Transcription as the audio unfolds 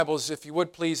Bibles, if you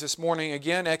would please, this morning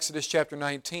again, Exodus chapter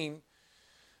 19.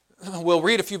 We'll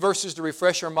read a few verses to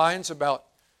refresh our minds about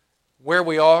where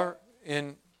we are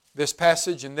in this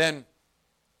passage, and then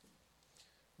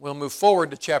we'll move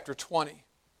forward to chapter 20.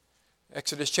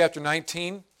 Exodus chapter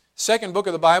 19, second book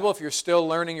of the Bible if you're still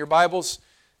learning your Bibles.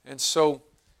 And so,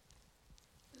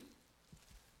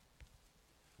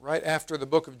 right after the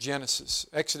book of Genesis,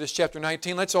 Exodus chapter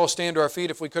 19. Let's all stand to our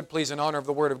feet if we could please in honor of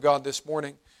the Word of God this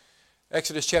morning.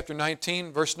 Exodus chapter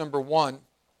 19, verse number 1.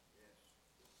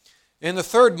 In the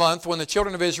third month, when the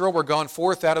children of Israel were gone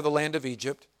forth out of the land of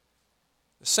Egypt,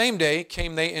 the same day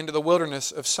came they into the wilderness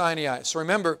of Sinai. So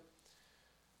remember,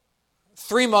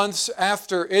 3 months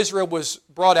after Israel was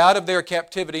brought out of their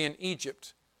captivity in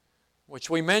Egypt, which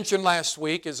we mentioned last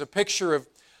week is a picture of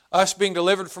us being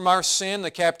delivered from our sin, the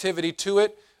captivity to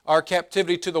it, our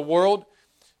captivity to the world,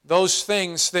 those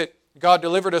things that God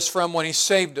delivered us from when He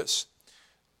saved us.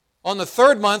 On the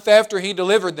third month after He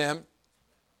delivered them,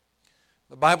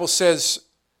 the Bible says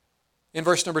in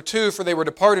verse number 2, for they were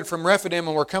departed from Rephidim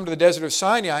and were come to the desert of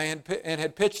Sinai and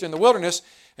had pitched in the wilderness,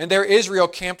 and there Israel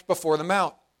camped before the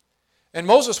mount. And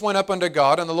Moses went up unto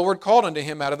God, and the Lord called unto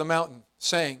him out of the mountain,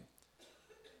 saying,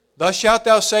 Thus shalt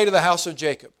thou say to the house of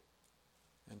Jacob,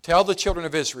 and tell the children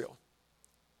of Israel,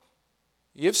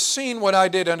 Ye have seen what I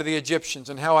did unto the Egyptians,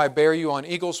 and how I bare you on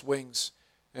eagle's wings,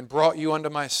 and brought you unto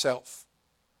myself.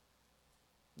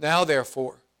 Now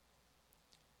therefore,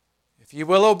 if ye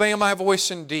will obey my voice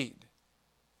indeed,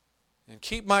 and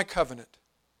keep my covenant,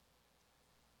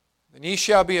 then ye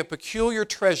shall be a peculiar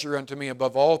treasure unto me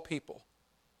above all people.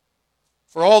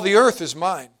 For all the earth is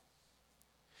mine.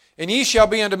 And ye shall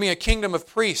be unto me a kingdom of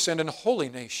priests and an holy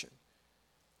nation.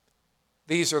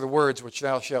 These are the words which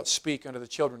thou shalt speak unto the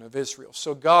children of Israel.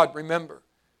 So God, remember,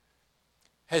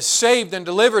 has saved and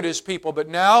delivered His people, but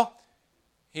now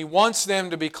He wants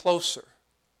them to be closer.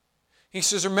 He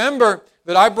says, remember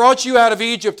that I brought you out of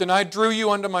Egypt and I drew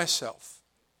you unto myself.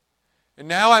 And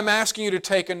now I'm asking you to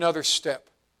take another step.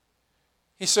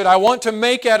 He said, I want to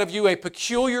make out of you a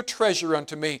peculiar treasure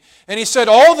unto me. And He said,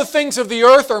 all the things of the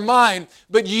earth are mine,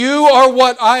 but you are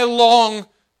what I long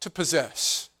to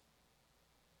possess.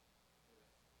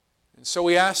 And so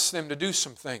He asks them to do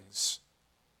some things.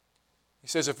 He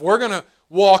says, if we're going to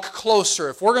walk closer,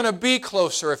 if we're going to be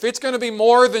closer, if it's going to be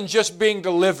more than just being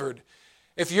delivered,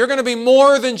 if you're going to be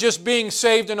more than just being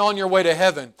saved and on your way to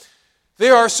heaven,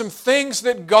 there are some things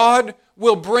that God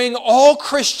will bring all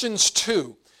Christians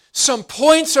to. Some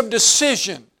points of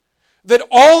decision that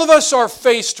all of us are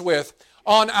faced with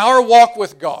on our walk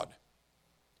with God.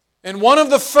 And one of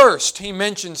the first He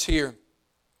mentions here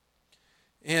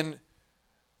in,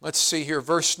 let's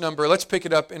pick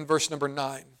it up in verse number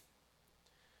 9.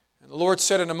 And the Lord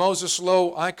said unto Moses,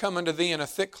 Lo, I come unto thee in a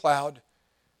thick cloud,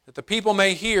 that the people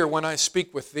may hear when I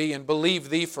speak with thee, and believe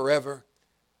thee forever.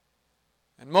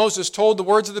 And Moses told the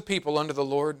words of the people unto the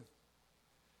Lord.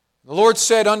 The Lord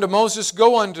said unto Moses,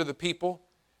 Go unto the people,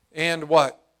 and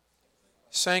what?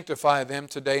 Sanctify them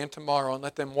today and tomorrow, and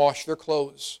let them wash their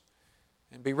clothes,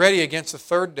 and be ready against the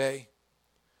third day.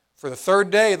 For the third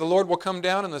day the Lord will come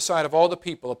down in the sight of all the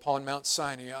people upon Mount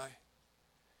Sinai.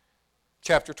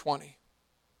 Chapter 20.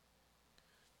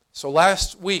 So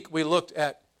last week we looked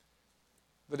at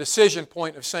the decision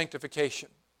point of sanctification,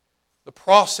 the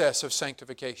process of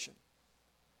sanctification.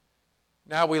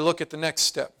 Now we look at the next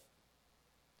step.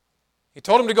 He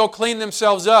told them to go clean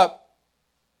themselves up,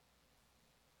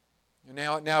 and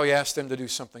now He asked them to do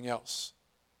something else.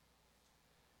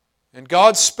 And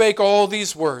God spake all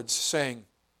these words, saying,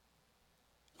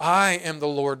 I am the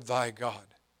Lord thy God,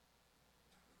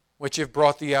 which have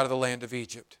brought thee out of the land of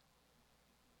Egypt.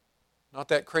 Not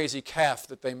that crazy calf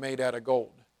that they made out of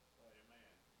gold.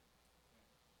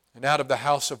 And out of the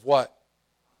house of what?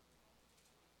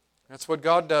 That's what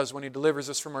God does when He delivers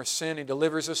us from our sin. He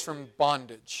delivers us from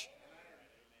bondage.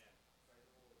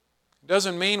 It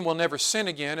doesn't mean we'll never sin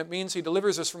again. It means He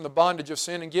delivers us from the bondage of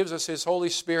sin and gives us His Holy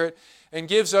Spirit and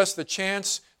gives us the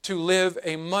chance to live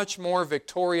a much more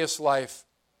victorious life.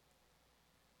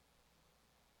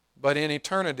 But in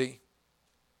eternity,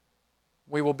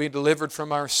 we will be delivered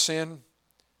from our sin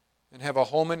and have a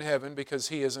home in heaven because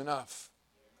He is enough.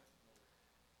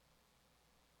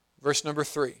 Verse number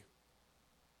 3.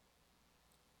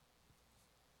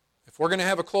 If we're going to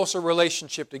have a closer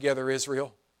relationship together,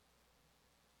 Israel,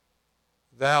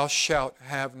 thou shalt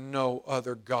have no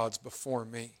other gods before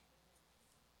me.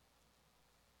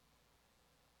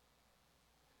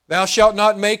 Thou shalt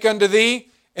not make unto thee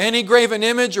any graven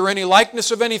image or any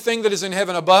likeness of anything that is in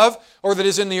heaven above, or that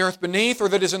is in the earth beneath, or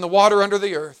that is in the water under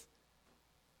the earth.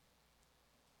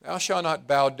 Thou shalt not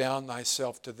bow down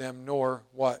thyself to them, nor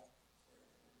what?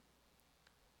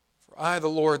 For I, the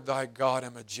Lord thy God,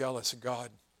 am a jealous God,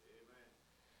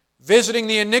 visiting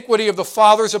the iniquity of the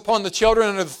fathers upon the children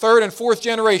unto the third and fourth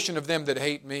generation of them that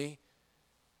hate me,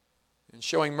 and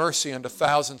showing mercy unto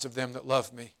thousands of them that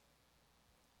love me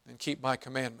and keep my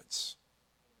commandments.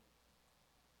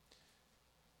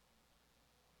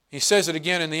 He says it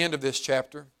again in the end of this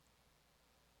chapter.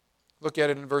 Look at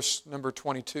it in verse number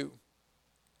 22.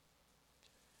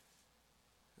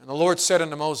 And the Lord said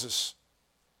unto Moses,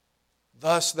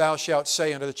 Thus thou shalt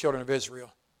say unto the children of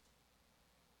Israel,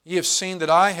 Ye have seen that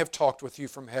I have talked with you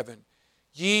from heaven.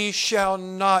 Ye shall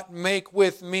not make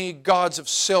with me gods of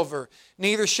silver,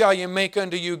 neither shall ye make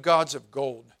unto you gods of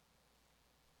gold.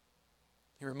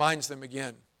 He reminds them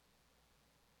again,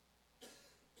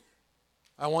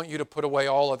 I want you to put away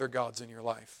all other gods in your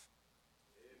life.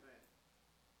 Amen.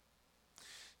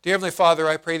 Dear Heavenly Father,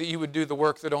 I pray that you would do the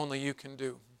work that only you can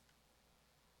do.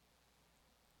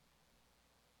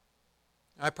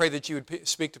 I pray that you would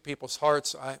speak to people's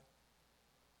hearts.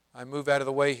 I move out of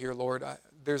the way here, Lord.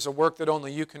 There's a work that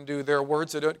only you can do. There are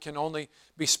words that can only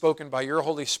be spoken by your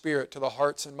Holy Spirit to the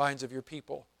hearts and minds of your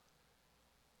people.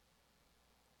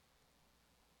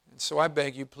 And so I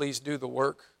beg you, please do the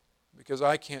work, because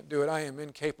I can't do it. I am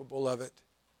incapable of it.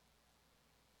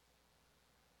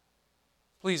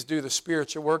 Please do the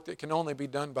spiritual work that can only be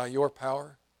done by your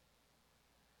power.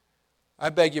 I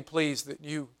beg you, please, that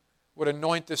you would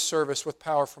anoint this service with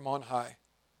power from on high.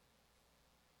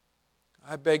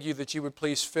 I beg you that you would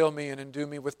please fill me and endue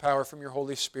me with power from your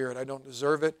Holy Spirit. I don't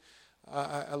deserve it.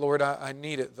 Lord, I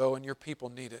need it, though, and your people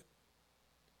need it.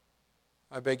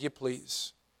 I beg you,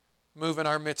 please, move in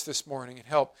our midst this morning and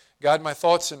help guide my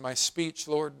thoughts and my speech,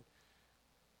 Lord.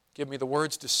 Give me the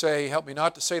words to say. Help me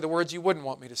not to say the words you wouldn't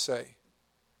want me to say.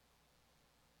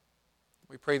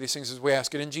 We pray these things as we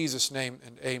ask it in Jesus' name,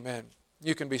 and amen.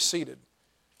 You can be seated.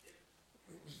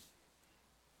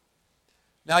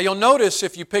 Now you'll notice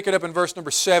if you pick it up in verse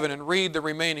number 7 and read the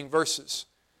remaining verses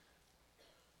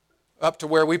up to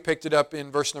where we picked it up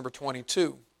in verse number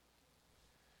 22.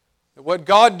 That what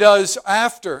God does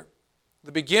after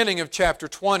the beginning of chapter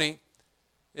 20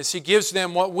 is He gives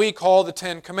them what we call the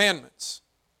Ten Commandments.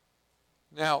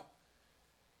 Now,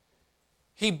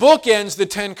 He bookends the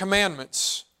Ten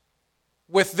Commandments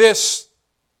with this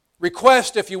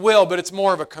request, if you will, but it's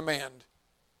more of a command.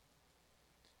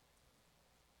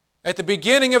 At the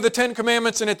beginning of the Ten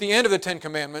Commandments and at the end of the Ten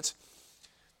Commandments,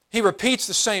 He repeats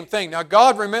the same thing. Now,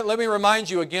 let me remind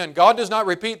you again, God does not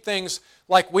repeat things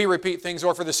like we repeat things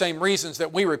or for the same reasons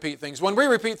that we repeat things. When we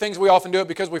repeat things, we often do it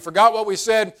because we forgot what we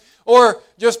said or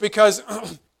just because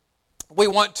we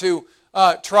want to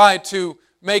try to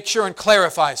make sure and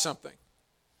clarify something.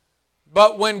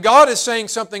 But when God is saying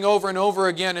something over and over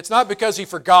again, it's not because He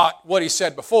forgot what He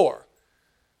said before.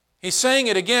 He's saying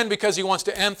it again because He wants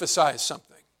to emphasize something.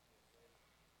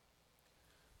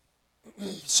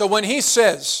 So when He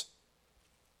says,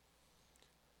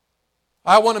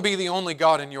 I want to be the only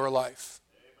God in your life,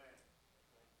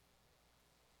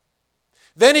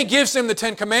 then He gives them the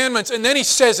Ten Commandments, and then He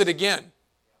says it again.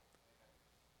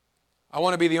 I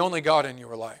want to be the only God in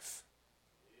your life.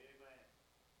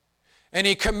 And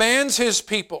He commands His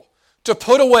people to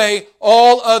put away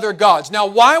all other gods. Now,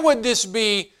 why would this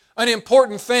be an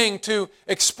important thing to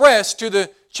express to the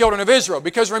children of Israel?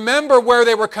 Because remember where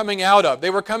they were coming out of. They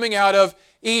were coming out of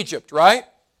Egypt, right?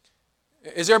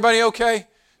 Is everybody okay?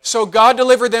 So God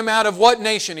delivered them out of what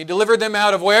nation? He delivered them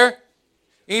out of where?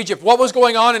 Egypt. What was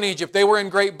going on in Egypt? They were in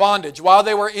great bondage. While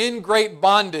they were in great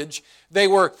bondage, they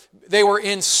were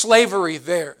in slavery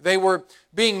there. They were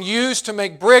being used to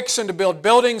make bricks and to build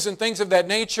buildings and things of that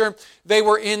nature. They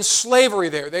were in slavery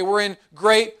there. They were in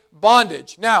great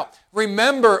bondage. Now,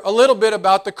 remember a little bit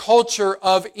about the culture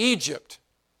of Egypt.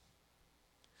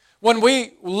 When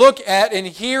we look at and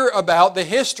hear about the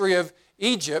history of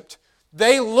Egypt,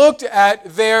 they looked at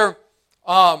their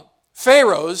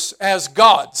pharaohs as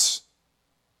gods.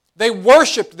 They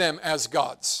worshipped them as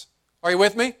gods. Are you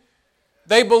with me?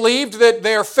 They believed that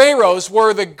their pharaohs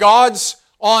were the gods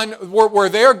were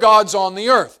their gods on the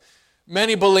earth.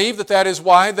 Many believe that is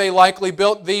why they likely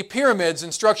built the pyramids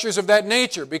and structures of that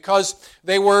nature, because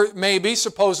they were maybe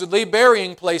supposedly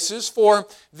burying places for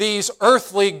these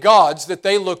earthly gods that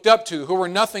they looked up to, who were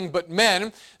nothing but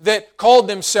men that called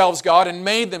themselves God and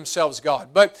made themselves God.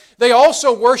 But they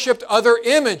also worshipped other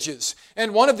images.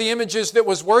 And one of the images that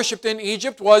was worshipped in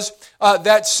Egypt was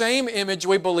that same image,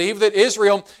 we believe, that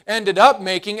Israel ended up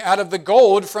making out of the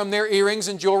gold from their earrings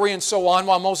and jewelry and so on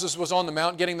while Moses was on the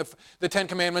mount getting the Ten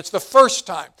Commandments the first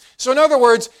time. So in other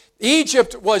words,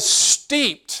 Egypt was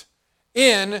steeped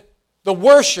in the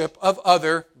worship of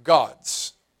other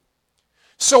gods.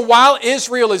 So while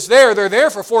Israel is there, they're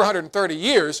there for 430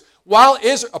 years,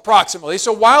 approximately.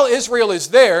 So while Israel is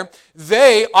there,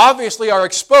 they obviously are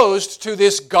exposed to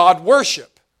this God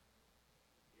worship.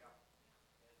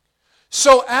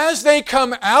 So as they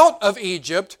come out of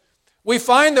Egypt, we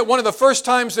find that one of the first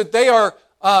times that they are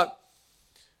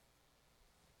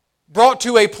brought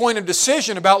to a point of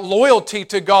decision about loyalty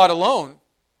to God alone,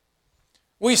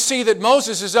 we see that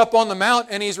Moses is up on the mount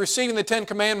and he's receiving the 10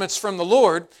 Commandments from the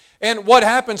Lord. And what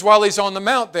happens while he's on the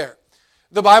mount there?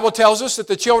 The Bible tells us that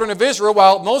the children of Israel,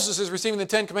 while Moses is receiving the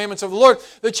 10 Commandments of the Lord,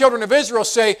 the children of Israel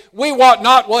say, "We wot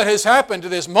not what has happened to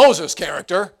this Moses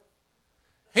character.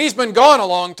 He's been gone a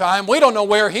long time. We don't know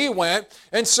where he went.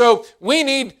 And so we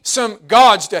need some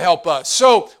gods to help us."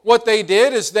 So what they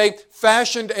did is they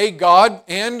fashioned a god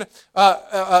and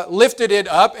lifted it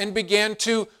up and began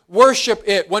to worship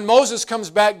it. When Moses comes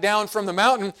back down from the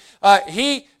mountain,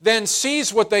 he then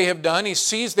sees what they have done. He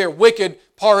sees their wicked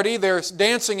party, their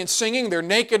dancing and singing, their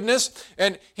nakedness,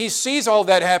 and he sees all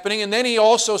that happening, and then he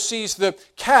also sees the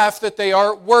calf that they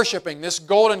are worshiping, this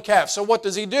golden calf. So what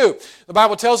does he do? The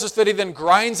Bible tells us that he then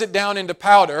grinds it down into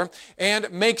powder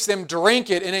and makes them drink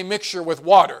it in a mixture with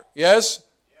water. Yes? It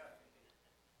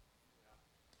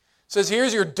says,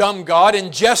 "Here's your dumb God,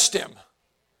 ingest him."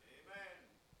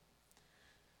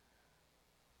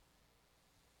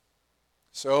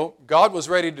 So God was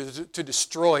ready to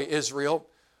destroy Israel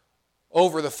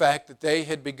over the fact that they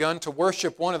had begun to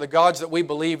worship one of the gods that we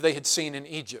believe they had seen in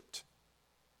Egypt.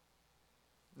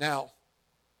 Now,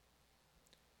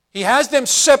 He has them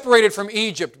separated from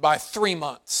Egypt by 3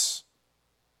 months.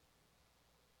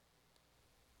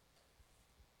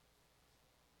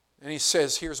 And He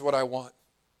says, "Here's what I want.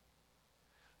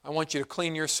 I want you to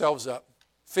clean yourselves up,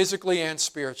 physically and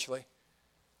spiritually."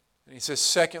 And He says,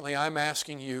 "Secondly, I'm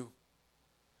asking you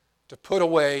to put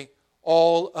away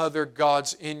all other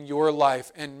gods in your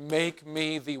life and make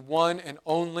me the one and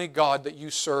only God that you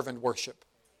serve and worship."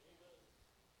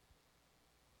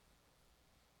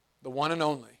 The one and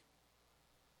only.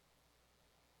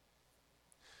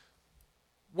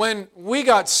 When we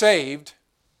got saved,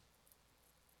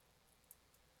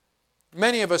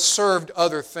 many of us served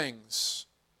other things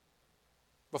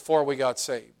before we got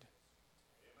saved.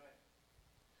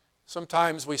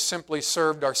 Sometimes we simply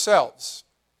served ourselves.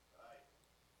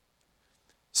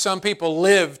 Some people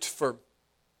lived for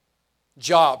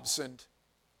jobs and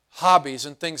hobbies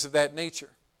and things of that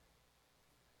nature.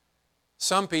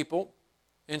 Some people,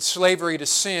 in slavery to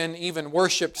sin, even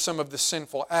worshiped some of the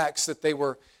sinful acts that they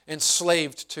were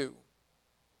enslaved to.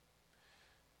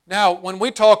 Now, when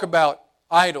we talk about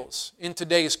idols in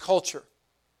today's culture,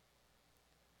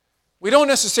 we don't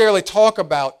necessarily talk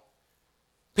about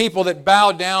people that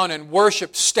bow down and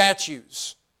worship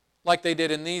statues like they did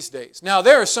in these days. Now,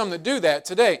 there are some that do that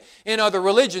today in other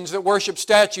religions that worship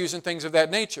statues and things of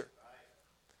that nature.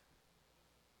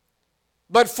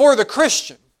 But for the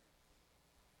Christian,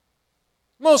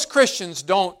 most Christians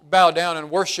don't bow down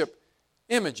and worship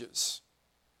images.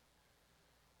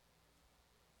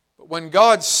 But when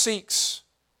God seeks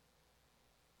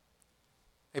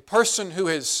a person who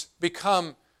has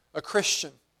become a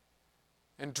Christian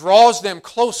and draws them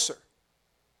closer,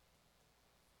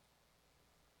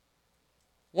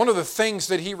 one of the things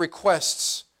that He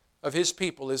requests of His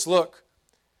people is, look,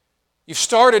 you've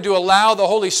started to allow the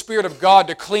Holy Spirit of God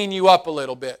to clean you up a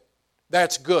little bit.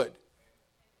 That's good.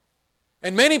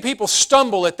 And many people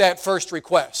stumble at that first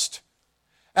request.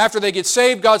 After they get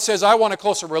saved, God says, "I want a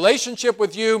closer relationship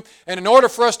with you, and in order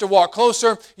for us to walk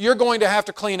closer, you're going to have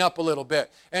to clean up a little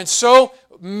bit." And so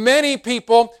many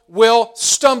people will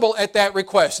stumble at that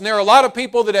request. And there are a lot of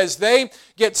people that as they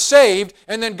get saved,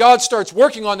 and then God starts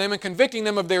working on them and convicting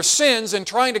them of their sins and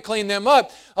trying to clean them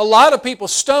up, a lot of people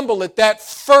stumble at that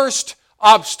first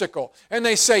obstacle. And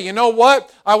they say, "You know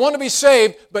what? I want to be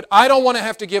saved, but I don't want to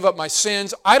have to give up my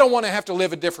sins. I don't want to have to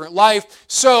live a different life.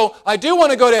 So I do want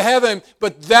to go to heaven,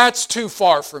 but that's too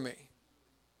far for me."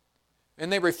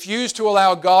 And they refuse to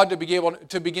allow God to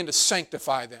begin to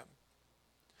sanctify them.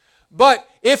 But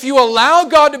if you allow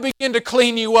God to begin to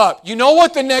clean you up, you know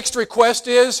what the next request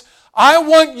is? "I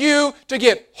want you to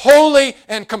get holy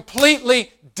and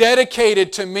completely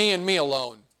dedicated to me and me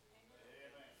alone."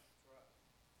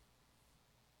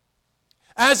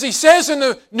 As He says in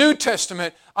the New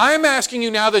Testament, I'm asking you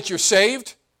now that you're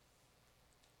saved,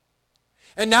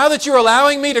 and now that you're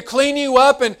allowing me to clean you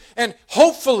up and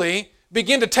hopefully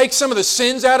begin to take some of the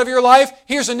sins out of your life,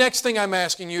 here's the next thing I'm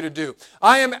asking you to do.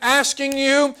 I am asking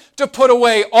you to put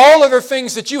away all other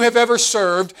things that you have ever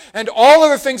served and all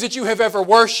other things that you have ever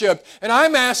worshiped. And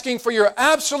I'm asking for your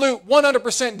absolute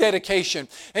 100% dedication.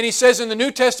 And he says in the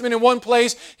New Testament in one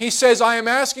place, he says, I am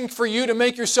asking for you to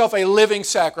make yourself a living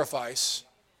sacrifice.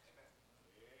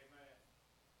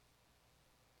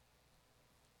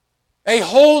 A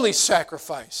holy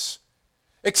sacrifice,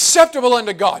 acceptable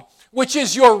unto God, which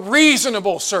is your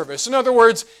reasonable service. In other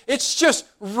words, it's just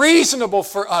reasonable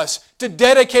for us to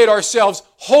dedicate ourselves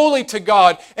wholly to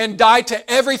God and die to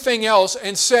everything else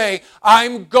and say,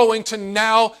 I'm going to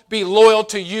now be loyal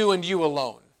to you and you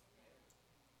alone.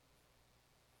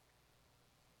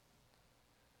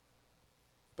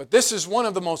 But this is one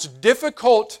of the most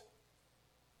difficult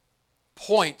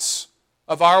points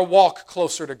of our walk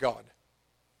closer to God.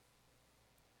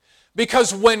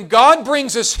 Because when God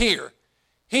brings us here,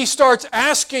 He starts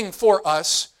asking for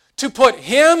us to put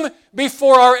Him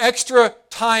before our extra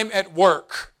time at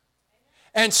work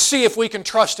and see if we can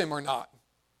trust Him or not.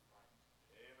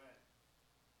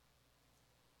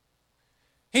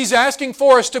 He's asking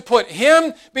for us to put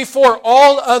Him before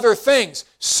all other things.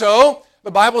 So, the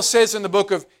Bible says in the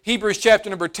book of Hebrews chapter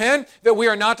number 10 that we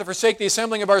are not to forsake the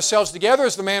assembling of ourselves together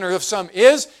as the manner of some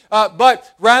is,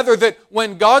 but rather that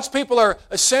when God's people are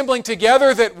assembling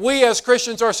together that we as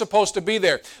Christians are supposed to be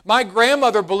there. My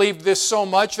grandmother believed this so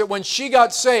much that when she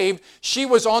got saved, she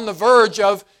was on the verge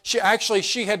of, she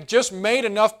had just made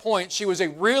enough points. She was a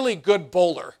really good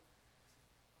bowler.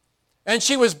 And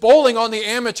she was bowling on the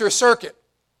amateur circuit.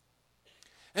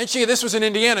 And this was in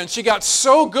Indiana, and she got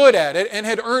so good at it and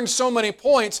had earned so many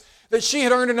points that she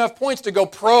had earned enough points to go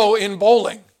pro in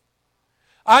bowling.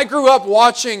 I grew up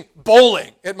watching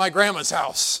bowling at my grandma's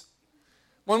house.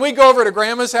 When we go over to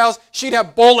grandma's house, she'd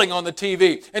have bowling on the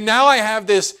TV. And now I have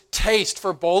this taste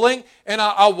for bowling, and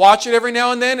I'll watch it every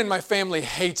now and then, and my family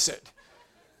hates it.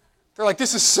 They're like,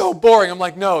 this is so boring. I'm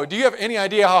like, no, do you have any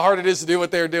idea how hard it is to do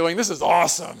what they're doing? This is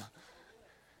awesome.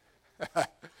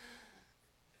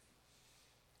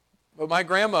 But my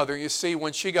grandmother, you see,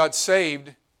 when she got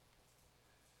saved,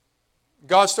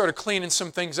 God started cleaning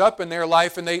some things up in their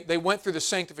life, and they went through the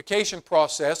sanctification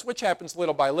process, which happens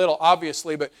little by little,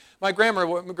 obviously. But my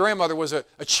grandmother was a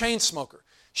chain smoker.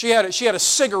 She had a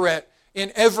cigarette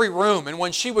in every room, and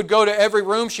when she would go to every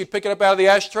room, she'd pick it up out of the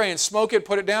ashtray and smoke it,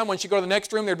 put it down. When she'd go to the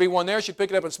next room, there'd be one there. She'd pick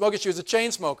it up and smoke it. She was a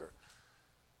chain smoker.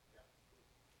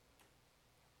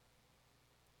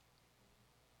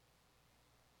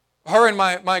 Her and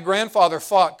my grandfather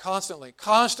fought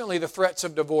constantly the threats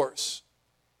of divorce.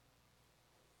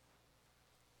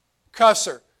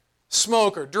 Cusser,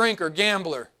 smoker, drinker,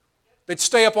 gambler. They'd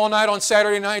stay up all night on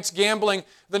Saturday nights gambling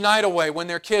the night away when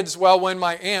their kids, when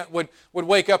my aunt would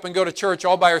wake up and go to church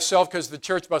all by herself because the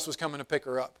church bus was coming to pick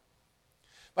her up.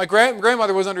 My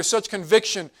grandmother was under such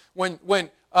conviction when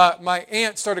my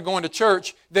aunt started going to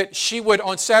church that she would,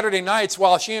 on Saturday nights,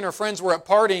 while she and her friends were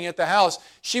partying at the house,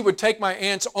 she would take my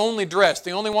aunt's only dress,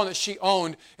 the only one that she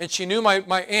owned, and she knew my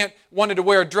aunt wanted to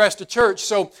wear a dress to church,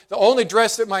 so the only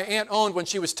dress that my aunt owned when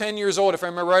she was 10 years old, if I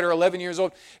remember right, or 11 years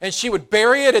old, and she would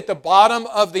bury it at the bottom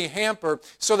of the hamper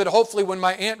so that hopefully when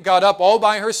my aunt got up all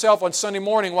by herself on Sunday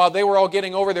morning while they were all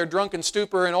getting over their drunken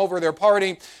stupor and over their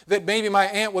party, that maybe my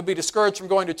aunt would be discouraged from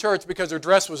going to church because her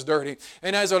dress was dirty.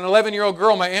 And as an 11-year-old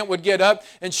girl, my aunt would get up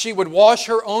and she would wash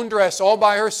her own dress all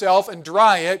by herself and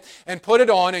dry it and put it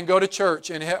on and go to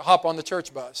church and hop on the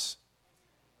church bus.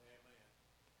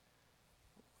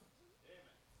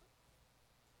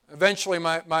 Eventually,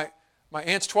 my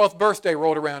aunt's 12th birthday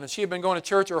rolled around, and she had been going to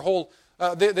church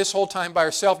this whole time by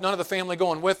herself. None of the family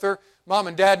going with her. Mom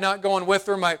and Dad not going with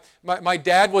her. My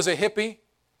dad was a hippie,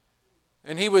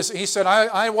 and he said,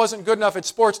 I wasn't good enough at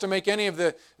sports to make any of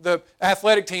the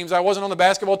athletic teams. I wasn't on the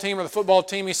basketball team or the football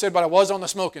team, he said, but I was on the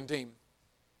smoking team.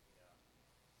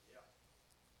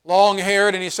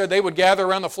 Long-haired, and he said they would gather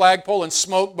around the flagpole and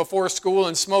smoke before school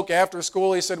and smoke after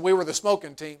school. He said we were the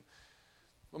smoking team.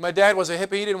 When my dad was a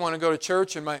hippie, he didn't want to go to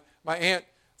church, and my aunt,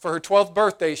 for her 12th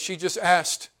birthday, she just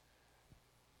asked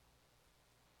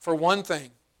for one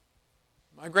thing.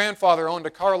 My grandfather owned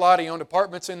a car lot. He owned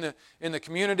apartments in the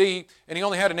community, and he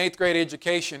only had an 8th grade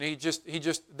education. He just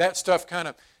that stuff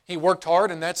he worked hard,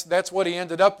 and that's what he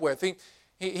ended up with.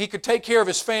 He could take care of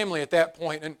his family at that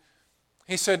point, and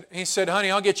he said,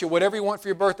 honey, I'll get you whatever you want for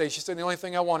your birthday. She said, the only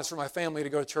thing I want is for my family to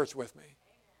go to church with me.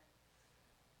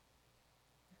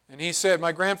 And he said,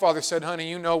 my grandfather said, honey,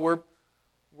 you know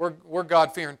we're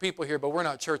God-fearing people here, but we're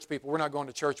not church people. We're not going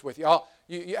to church with you.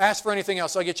 You ask for anything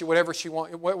else, I'll get you whatever you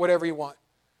want.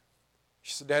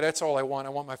 She said, Dad, that's all I want.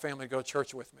 I want my family to go to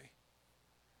church with me.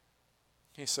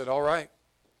 He said, all right,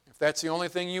 if that's the only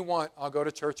thing you want, I'll go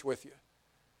to church with you.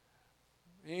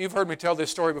 You've heard me tell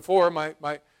this story before.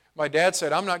 My dad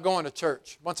said, I'm not going to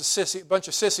church. Bunch of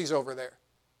sissies over there.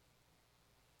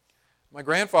 My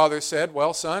grandfather said,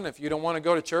 well, son, if you don't want to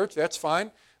go to church, that's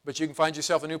fine, but you can find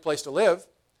yourself a new place to live.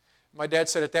 My dad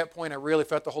said at that point, I really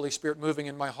felt the Holy Spirit moving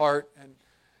in my heart and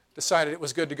decided it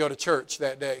was good to go to church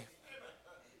that day.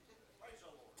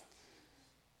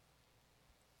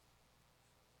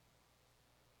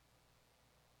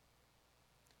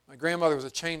 My grandmother was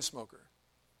a chain smoker.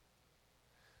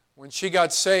 When she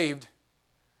got saved,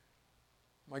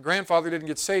 my grandfather didn't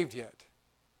get saved yet.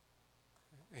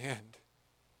 And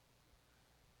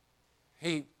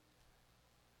he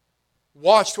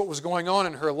watched what was going on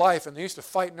in her life, and they used to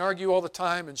fight and argue all the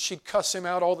time, and she'd cuss him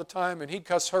out all the time, and he'd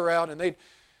cuss her out, and they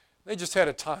just had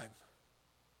a time.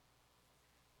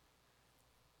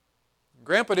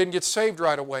 Grandpa didn't get saved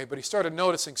right away, but he started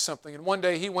noticing something, and one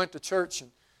day he went to church,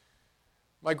 and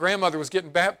my grandmother was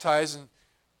getting baptized, and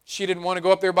she didn't want to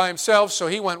go up there by himself, so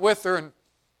he went with her, and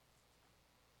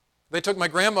they took my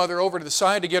grandmother over to the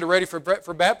side to get her ready for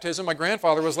baptism. My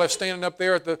grandfather was left standing up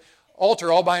there at the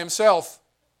altar all by himself.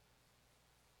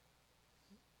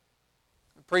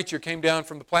 The preacher came down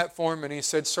from the platform and he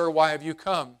said, "Sir, why have you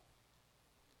come?"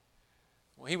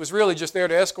 Well, he was really just there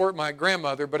to escort my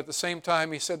grandmother, but at the same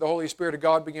time he said the Holy Spirit of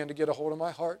God began to get a hold of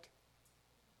my heart.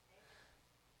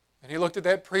 And he looked at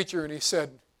that preacher and he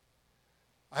said,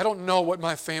 "I don't know what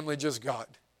my family just got,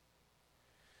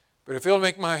 but if it'll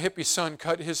make my hippie son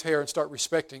cut his hair and start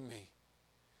respecting me,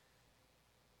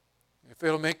 if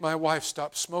it'll make my wife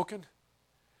stop smoking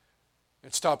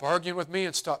and stop arguing with me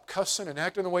and stop cussing and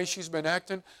acting the way she's been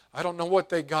acting, I don't know what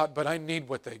they got, but I need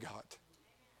what they got."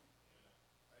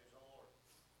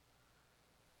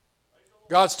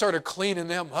 God started cleaning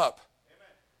them up.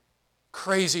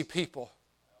 Crazy people.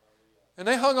 And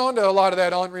they hung on to a lot of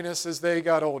that orneriness as they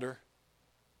got older.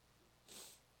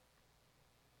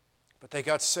 But they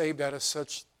got saved out of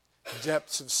such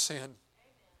depths of sin.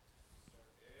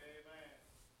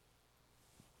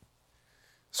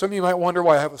 Some of you might wonder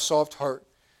why I have a soft heart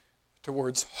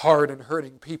towards hard and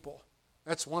hurting people.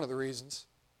 That's one of the reasons.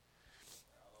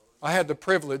 I had the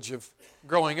privilege of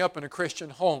growing up in a Christian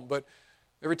home, but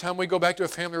every time we go back to a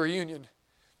family reunion,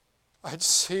 I'd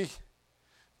see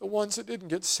the ones that didn't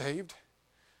get saved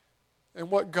and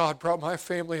what God brought my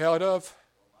family out of.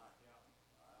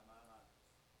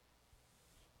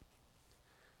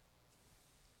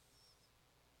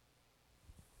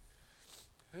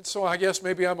 And so I guess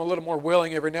maybe I'm a little more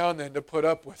willing every now and then to put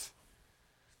up with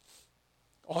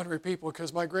ornery people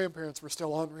because my grandparents were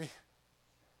still ornery.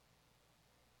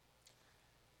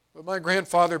 But my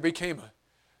grandfather became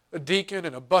a deacon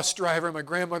and a bus driver. My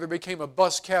grandmother became a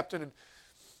bus captain. And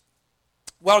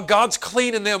while God's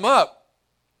cleaning them up,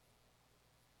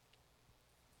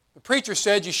 the preacher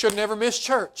said you should never miss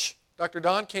church. Dr.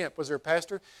 Don Camp was their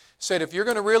pastor. Said if you're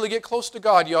going to really get close to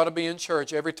God, you ought to be in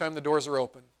church every time the doors are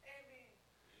open.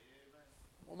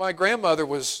 Well, my grandmother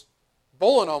was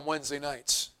bowling on Wednesday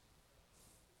nights.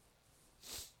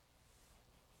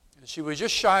 And she was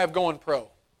just shy of going pro.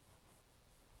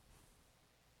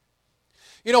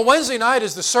 You know, Wednesday night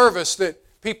is the service that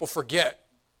people forget.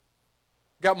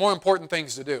 Got more important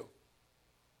things to do.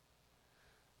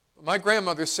 But my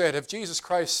grandmother said, if Jesus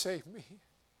Christ saved me,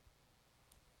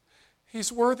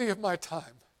 He's worthy of my time.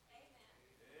 Amen.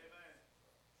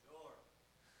 Sure.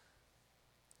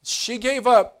 She gave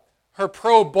up her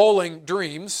pro bowling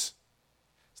dreams.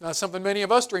 It's not something many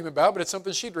of us dream about, but it's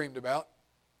something she dreamed about.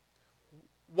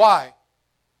 Why?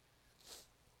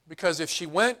 Because if she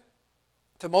went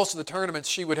to most of the tournaments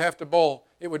she would have to bowl,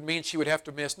 it would mean she would have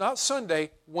to miss, not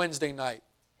Sunday, Wednesday night.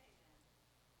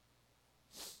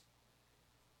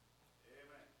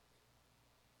 Amen.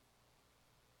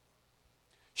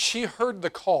 She heard the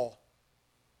call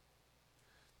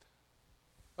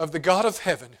of the God of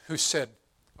heaven who said,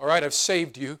 all right, I've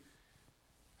saved you.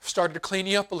 I've started to clean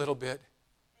you up a little bit.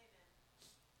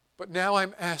 But now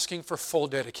I'm asking for full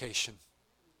dedication.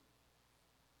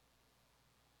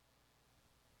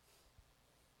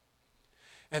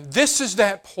 And this is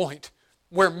that point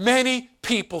where many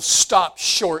people stop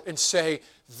short and say,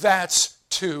 that's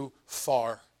too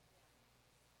far.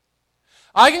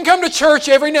 I can come to church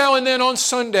every now and then on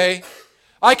Sunday.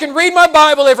 I can read my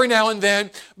Bible every now and then.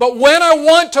 But when I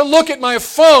want to look at my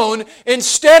phone,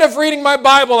 instead of reading my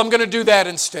Bible, I'm going to do that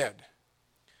instead.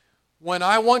 When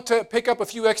I want to pick up a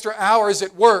few extra hours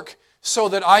at work so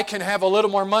that I can have a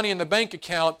little more money in the bank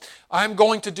account, I'm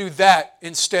going to do that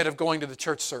instead of going to the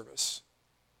church service.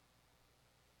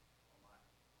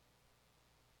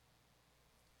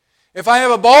 If I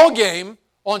have a ball game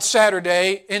on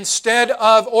Saturday instead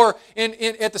of, or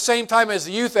at the same time as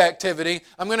the youth activity,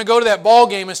 I'm going to go to that ball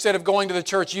game instead of going to the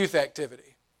church youth activity.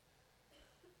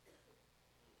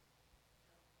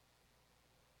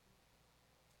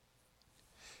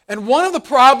 And one of the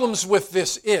problems with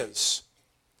this is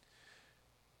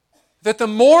that the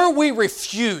more we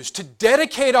refuse to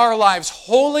dedicate our lives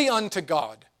wholly unto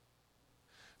God,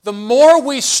 the more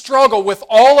we struggle with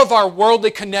all of our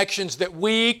worldly connections that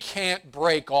we can't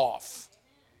break off.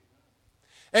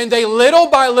 And they little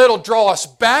by little draw us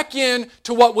back in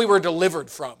to what we were delivered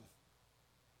from.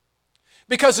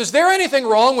 Because is there anything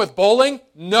wrong with bowling?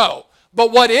 No.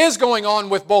 But what is going on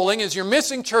with bowling is you're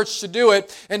missing church to do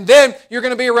it, and then you're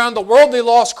going to be around the worldly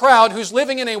lost crowd who's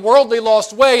living in a worldly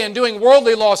lost way and doing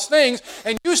worldly lost things,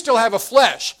 and you still have a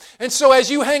flesh. And so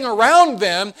as you hang around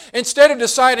them, instead of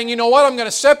deciding, you know what, I'm going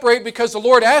to separate because the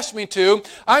Lord asked me to,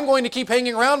 I'm going to keep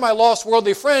hanging around my lost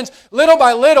worldly friends, little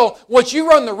by little, what you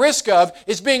run the risk of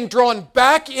is being drawn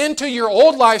back into your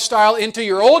old lifestyle, into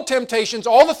your old temptations,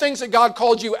 all the things that God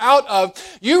called you out of.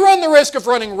 You run the risk of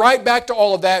running right back to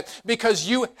all of that because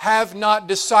you have not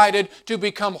decided to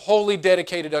become wholly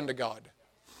dedicated unto God.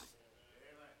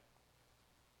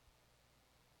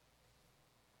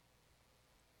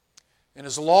 And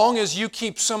as long as you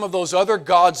keep some of those other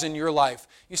gods in your life,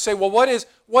 you say, well, what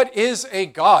is a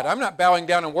God? I'm not bowing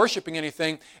down and worshiping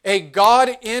anything. A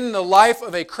God in the life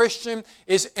of a Christian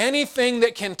is anything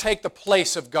that can take the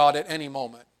place of God at any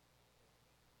moment.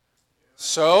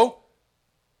 So,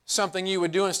 something you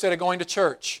would do instead of going to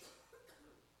church.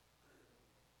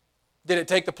 Did it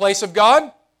take the place of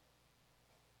God?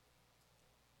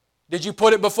 Did you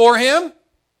put it before Him?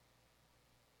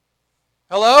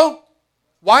 Hello?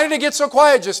 Why did it get so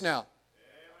quiet just now?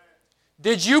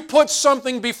 Did you put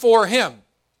something before Him?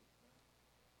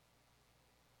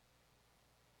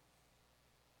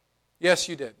 Yes,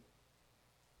 you did.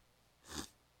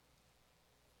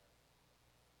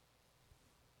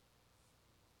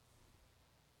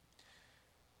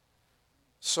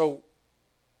 So,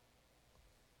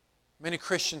 many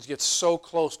Christians get so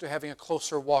close to having a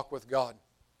closer walk with God.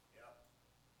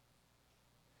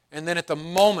 And then at the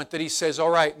moment that He says, all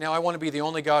right, now I want to be the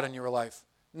only God in your life,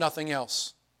 nothing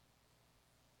else.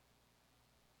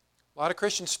 A lot of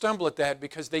Christians stumble at that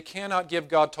because they cannot give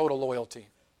God total loyalty.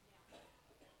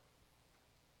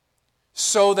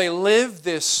 So they live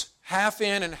this half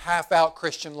in and half out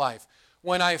Christian life.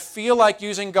 When I feel like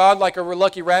using God like a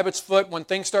lucky rabbit's foot, when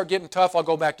things start getting tough, I'll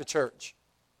go back to church.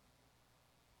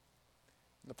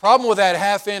 The problem with that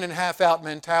half in and half out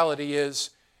mentality is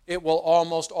it will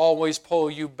almost always pull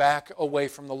you back away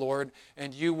from the Lord,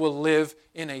 and you will live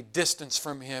in a distance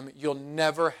from Him. You'll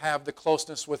never have the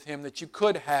closeness with Him that you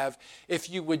could have if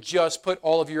you would just put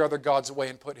all of your other gods away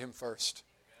and put Him first.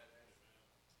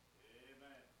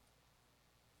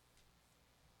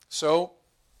 So,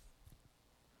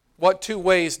 what two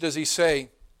ways does He say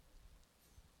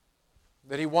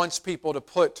that He wants people to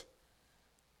put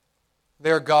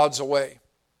their gods away?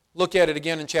 Look at it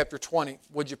again in chapter 20,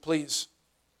 would you please?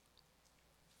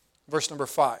 Verse number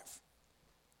 5.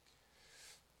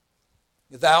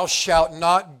 Thou shalt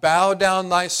not bow down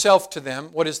thyself to them.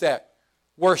 What is that?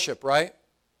 Worship, right?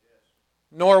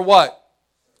 Nor what?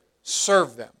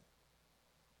 Serve them.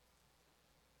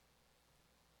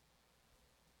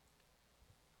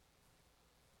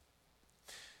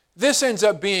 This ends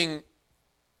up being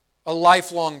a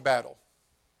lifelong battle.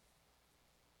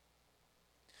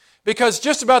 Because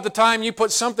just about the time you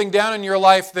put something down in your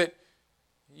life that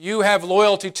you have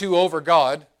loyalty to over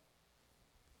God,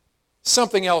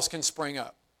 something else can spring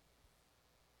up.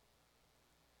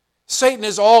 Satan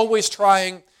is always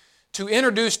trying to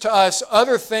introduce to us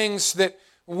other things that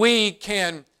we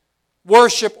can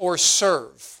worship or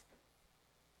serve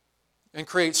and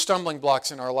create stumbling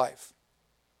blocks in our life.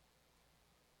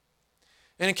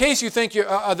 And in case you think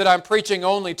that I'm preaching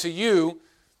only to you,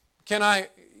 can I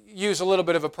use a little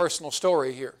bit of a personal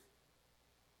story here?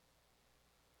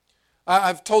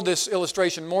 I've told this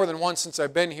illustration more than once since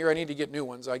I've been here. I need to get new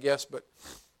ones, I guess, but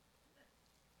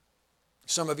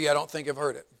some of you I don't think have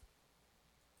heard it.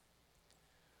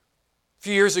 A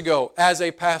few years ago, as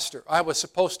a pastor, I was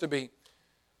supposed to be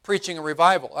preaching a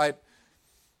revival. I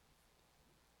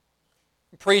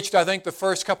preached, I think, the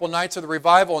first couple nights of the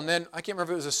revival, and then I can't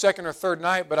remember if it was the second or third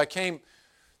night, but I came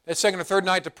that second or third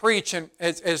night to preach, and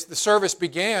as the service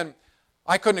began,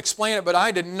 I couldn't explain it, but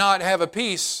I did not have a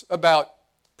peace about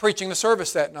preaching the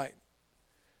service that night.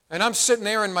 And I'm sitting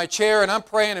there in my chair, and I'm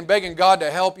praying and begging God to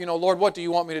help. You know, Lord, what do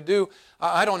you want me to do?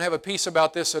 I don't have a peace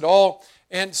about this at all.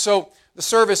 And so the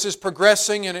service is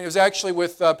progressing, and it was actually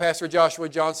with Pastor Joshua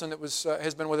Johnson that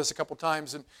has been with us a couple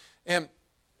times. And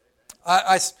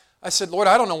I said, Lord,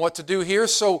 I don't know what to do here.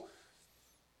 So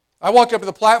I walked up to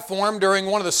the platform during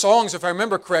one of the songs, if I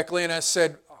remember correctly, and I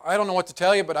said, I don't know what to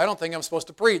tell you, but I don't think I'm supposed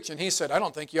to preach. And he said, I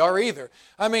don't think you are either.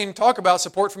 I mean, talk about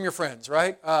support from your friends,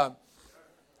 right?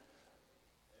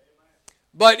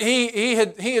 But he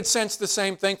had sensed the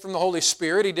same thing from the Holy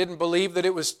Spirit. He didn't believe that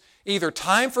it was either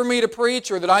time for me to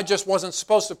preach or that I just wasn't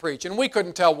supposed to preach. And we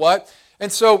couldn't tell what.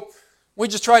 And so we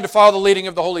just tried to follow the leading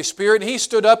of the Holy Spirit. And he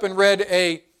stood up and read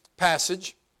a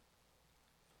passage.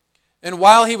 And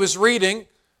while he was reading,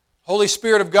 Holy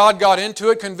Spirit of God got into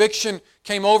it. Conviction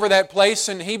came over that place.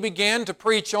 And he began to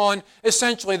preach on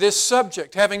essentially this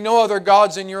subject, having no other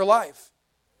gods in your life.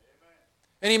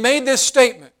 And he made this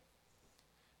statement.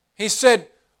 He said,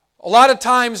 a lot of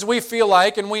times we feel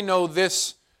like, and we know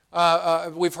this,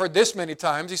 we've heard this many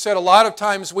times. He said, a lot of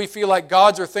times we feel like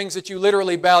gods are things that you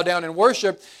literally bow down and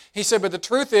worship. He said, but the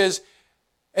truth is,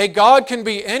 a God can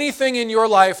be anything in your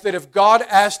life that if God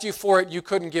asked you for it, you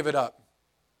couldn't give it up.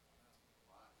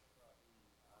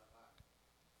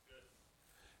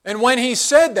 And when he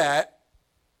said that,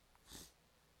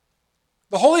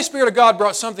 the Holy Spirit of God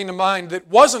brought something to mind that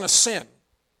wasn't a sin.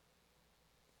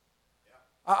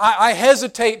 I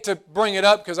hesitate to bring it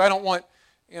up because I don't want,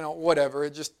 whatever.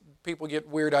 It just, people get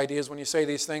weird ideas when you say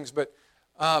these things. But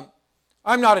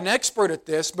I'm not an expert at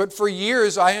this, but for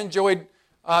years I enjoyed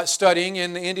studying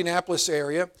in the Indianapolis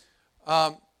area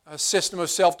a system of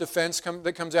self-defense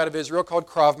that comes out of Israel called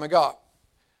Krav Maga.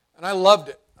 And I loved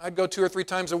it. I'd go 2 or 3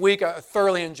 times a week. I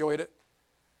thoroughly enjoyed it.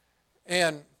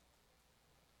 And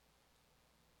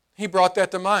he brought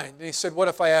that to mind. And he said, what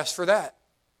if I asked for that?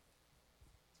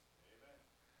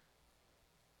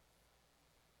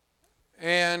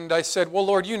 And I said, well,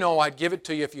 Lord, you know I'd give it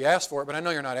to you if you asked for it, but I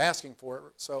know you're not asking for it.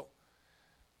 So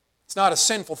it's not a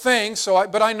sinful thing.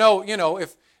 But I know,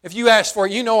 if you asked for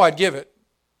it, you know I'd give it.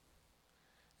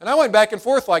 And I went back and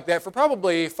forth like that for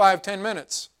probably 5-10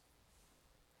 minutes.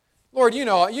 Lord, you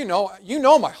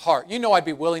know my heart. You know I'd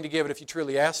be willing to give it if you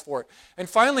truly asked for it. And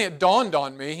finally it dawned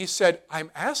on me. He said, I'm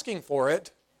asking for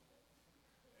it.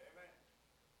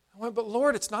 I went, but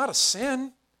Lord, it's not a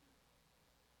sin.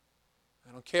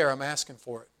 I don't care. I'm asking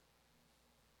for it.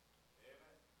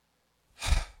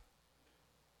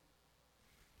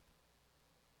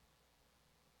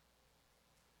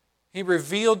 He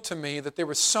revealed to me that there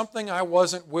was something I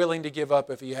wasn't willing to give up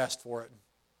if he asked for it.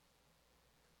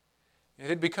 It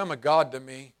had become a god to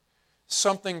me,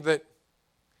 something that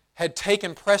had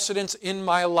taken precedence in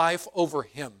my life over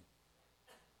him.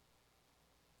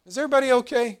 Is everybody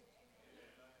okay?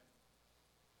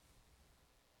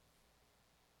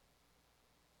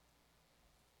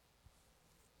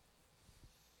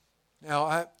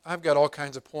 Now, I've got all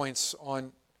kinds of points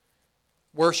on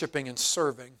worshiping and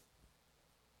serving.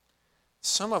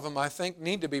 Some of them, I think,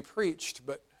 need to be preached,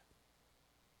 but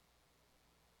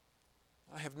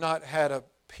I have not had a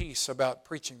peace about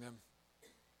preaching them.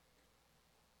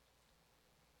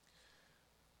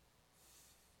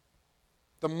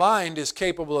 The mind is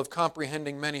capable of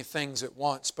comprehending many things at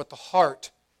once, but the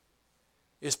heart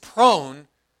is prone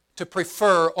to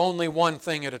prefer only one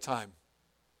thing at a time.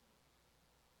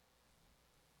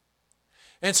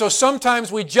 And so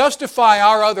sometimes we justify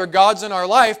our other gods in our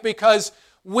life because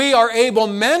we are able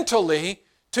mentally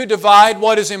to divide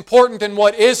what is important and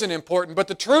what isn't important. But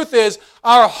the truth is,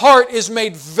 our heart is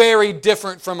made very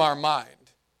different from our mind.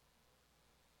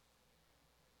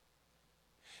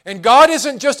 And God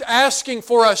isn't just asking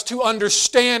for us to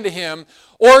understand Him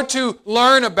or to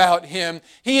learn about Him.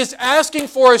 He is asking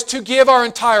for us to give our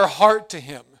entire heart to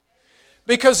Him.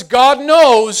 Because God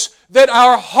knows that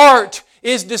our heart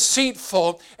is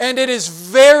deceitful, and it is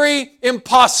very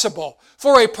impossible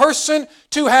for a person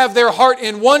to have their heart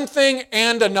in one thing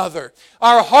and another.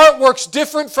 Our heart works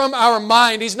different from our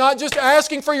mind. He's not just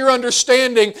asking for your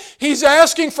understanding. He's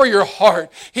asking for your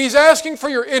heart. He's asking for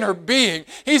your inner being.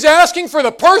 He's asking for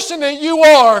the person that you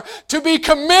are to be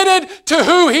committed to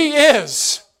who He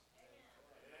is.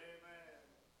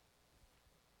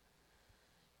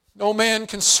 No man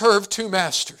can serve 2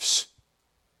 masters.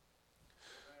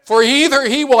 For either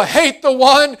he will hate the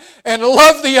one and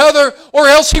love the other, or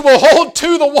else he will hold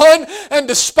to the one and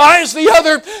despise the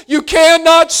other. You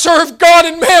cannot serve God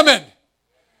and mammon.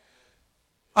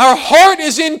 Our heart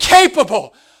is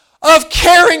incapable of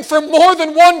caring for more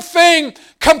than one thing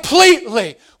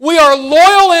completely. We are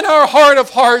loyal in our heart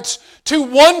of hearts to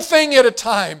one thing at a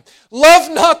time.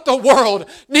 Love not the world,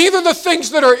 neither the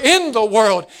things that are in the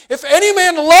world. If any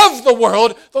man love the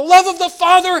world, the love of the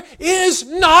Father is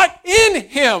not in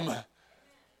him. Amen.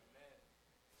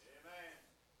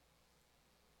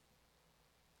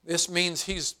 This means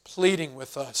He's pleading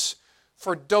with us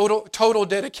for total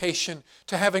dedication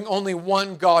to having only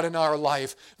one God in our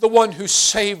life, the one who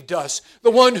saved us, the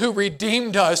one who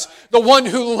redeemed us, the one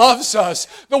who loves us,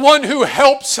 the one who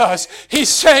helps us. He's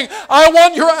saying, I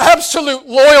want your absolute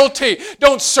loyalty.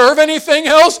 Don't serve anything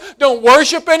else. Don't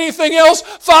worship anything else.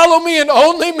 Follow me and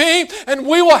only me, and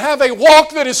we will have a walk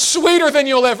that is sweeter than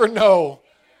you'll ever know.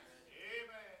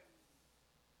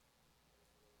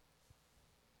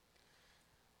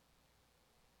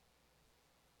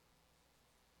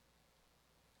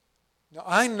 Now,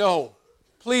 I know,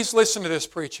 please listen to this,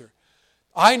 preacher.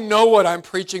 I know what I'm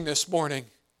preaching this morning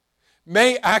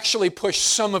may actually push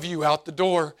some of you out the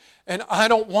door, and I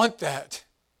don't want that.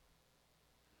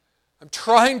 I'm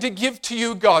trying to give to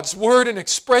you God's Word and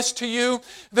express to you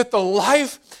that the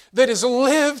life that is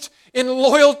lived in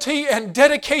loyalty and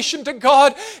dedication to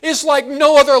God is like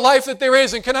no other life that there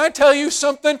is. And can I tell you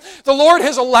something? The Lord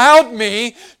has allowed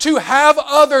me to have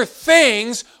other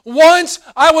things once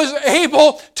I was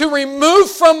able to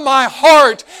remove from my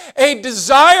heart a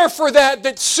desire for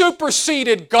that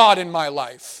superseded God in my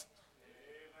life.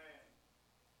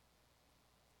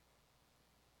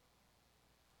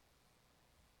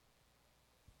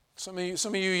 Some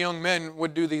of you young men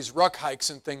would do these ruck hikes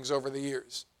and things over the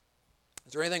years.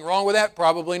 Is there anything wrong with that?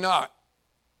 Probably not.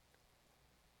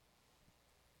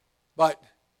 But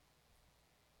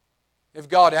if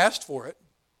God asked for it,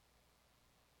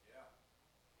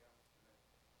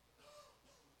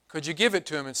 could you give it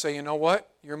to Him and say, you know what?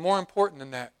 You're more important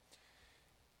than that.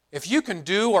 If you can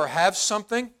do or have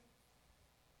something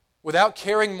without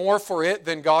caring more for it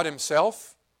than God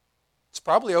Himself, it's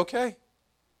probably okay.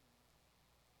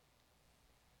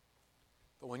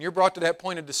 But when you're brought to that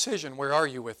point of decision, where are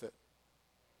you with it?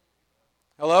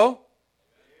 Hello?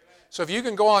 So if you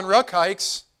can go on ruck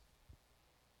hikes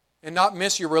and not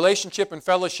miss your relationship and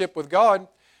fellowship with God,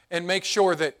 and make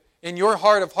sure that in your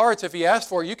heart of hearts, if He asked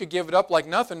for it, you could give it up like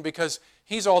nothing because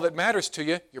He's all that matters to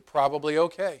you, you're probably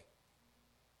okay.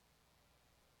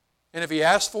 And if He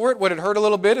asked for it, would it hurt a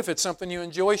little bit if it's something you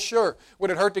enjoy? Sure.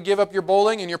 Would it hurt to give up your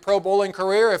bowling and your pro bowling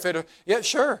career? Yeah,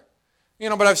 sure.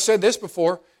 But I've said this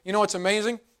before. You know what's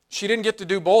amazing? She didn't get to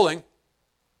do bowling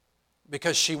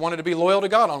because she wanted to be loyal to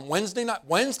God on Wednesday night.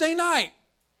 Wednesday night.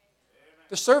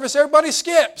 The service everybody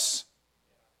skips.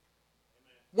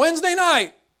 Wednesday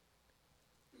night.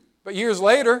 But years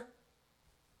later,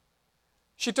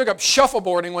 she took up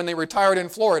shuffleboarding when they retired in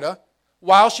Florida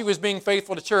while she was being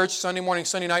faithful to church Sunday morning,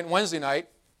 Sunday night, and Wednesday night,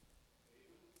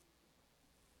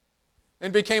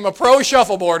 and became a pro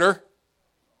shuffleboarder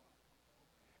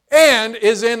and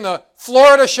is in the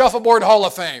Florida Shuffleboard Hall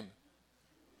of Fame.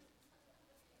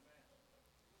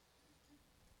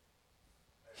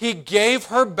 He gave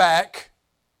her back,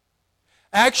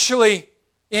 actually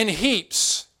in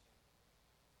heaps,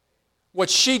 what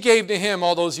she gave to him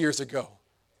all those years ago.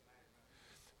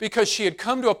 Because she had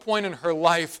come to a point in her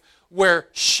life where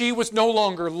she was no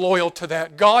longer loyal to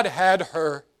that. God had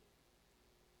her.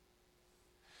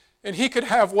 And He could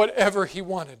have whatever He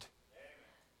wanted.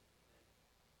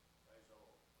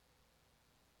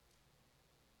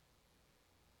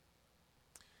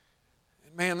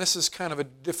 Man, this is kind of a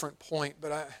different point,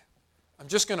 but I'm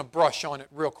just going to brush on it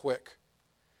real quick.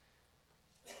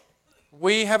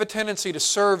 We have a tendency to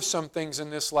serve some things in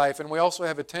this life, and we also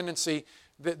have a tendency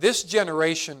that this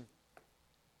generation,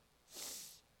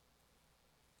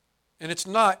 and it's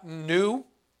not new,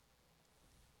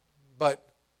 but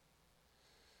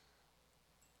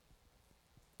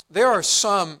there are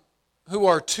some who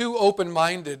are too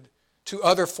open-minded to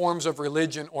other forms of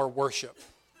religion or worship.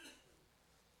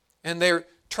 And they're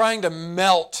trying to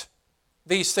melt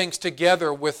these things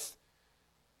together with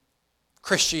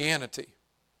Christianity.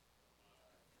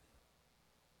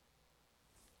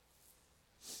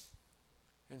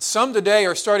 And some today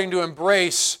are starting to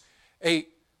embrace a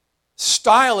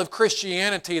style of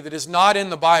Christianity that is not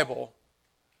in the Bible.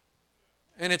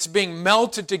 And it's being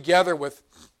melted together with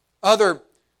other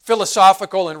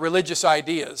philosophical and religious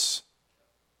ideas.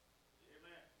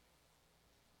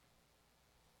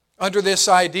 Under this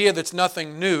idea that's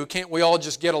nothing new, can't we all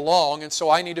just get along? And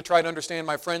so I need to try to understand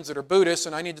my friends that are Buddhists,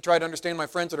 and I need to try to understand my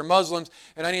friends that are Muslims,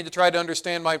 and I need to try to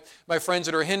understand my friends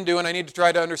that are Hindu, and I need to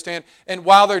try to understand. And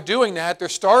while they're doing that, they're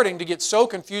starting to get so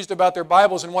confused about their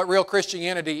Bibles and what real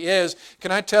Christianity is.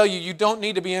 Can I tell you, you don't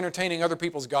need to be entertaining other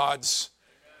people's gods.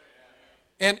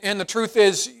 And the truth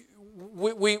is,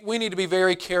 we need to be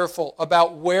very careful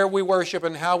about where we worship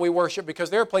and how we worship, because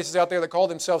there are places out there that call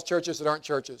themselves churches that aren't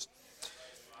churches.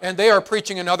 And they are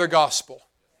preaching another gospel.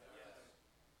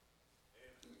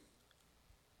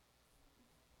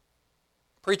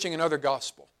 Preaching another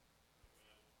gospel.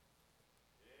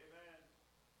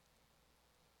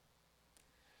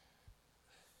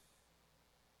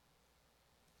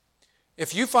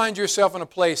 If you find yourself in a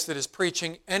place that is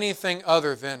preaching anything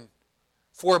other than,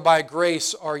 for by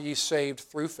grace are ye saved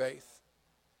through faith,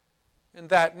 and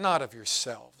that not of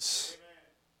yourselves.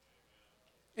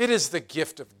 It is the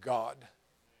gift of God,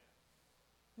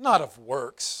 not of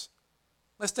works,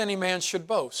 lest any man should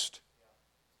boast.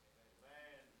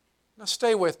 Now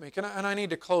stay with me, and I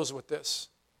need to close with this.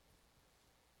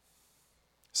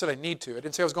 I said I need to. I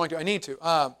didn't say I was going to. I need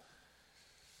to.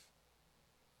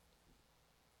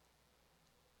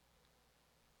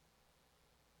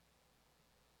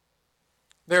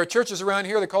 There are churches around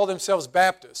here that call themselves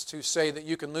Baptists who say that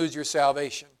you can lose your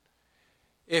salvation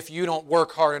if you don't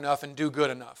work hard enough and do good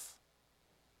enough.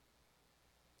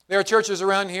 There are churches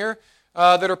around here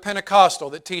that are Pentecostal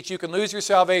that teach you can lose your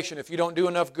salvation if you don't do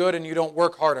enough good and you don't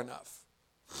work hard enough.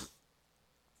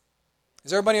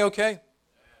 Is everybody okay?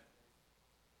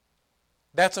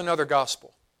 That's another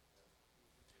gospel.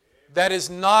 That is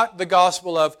not the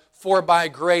gospel of, for by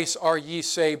grace are ye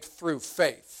saved through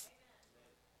faith.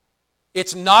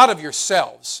 It's not of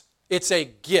yourselves. It's a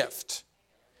gift.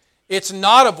 It's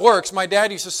not of works. My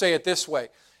dad used to say it this way.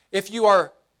 If you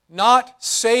are not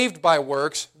saved by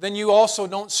works, then you also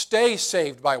don't stay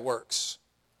saved by works.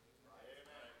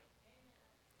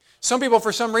 Some people,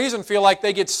 for some reason, feel like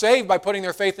they get saved by putting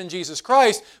their faith in Jesus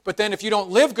Christ, but then if you don't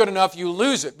live good enough, you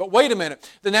lose it. But wait a minute.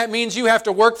 Then that means you have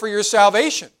to work for your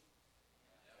salvation.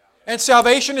 And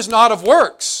salvation is not of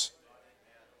works.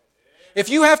 If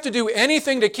you have to do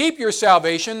anything to keep your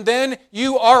salvation, then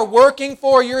you are working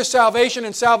for your salvation,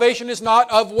 and salvation is not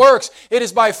of works. It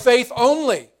is by faith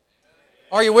only.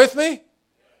 Are you with me?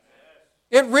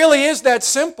 It really is that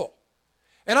simple.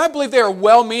 And I believe there are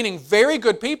well-meaning, very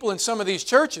good people in some of these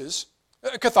churches.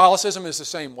 Catholicism is the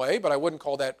same way, but I wouldn't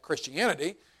call that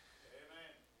Christianity.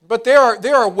 But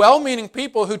there are well-meaning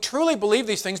people who truly believe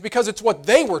these things because it's what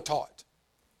they were taught.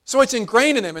 So it's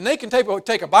ingrained in them, and they can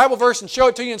take a Bible verse and show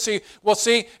it to you and see,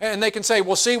 and they can say,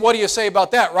 well, see, what do you say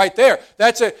about that right there?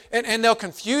 That's it. And they'll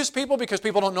confuse people because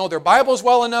people don't know their Bibles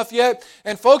well enough yet.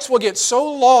 And folks will get so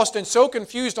lost and so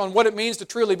confused on what it means to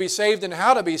truly be saved and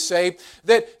how to be saved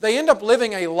that they end up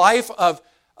living a life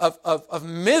of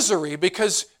misery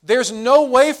because there's no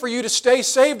way for you to stay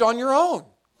saved on your own.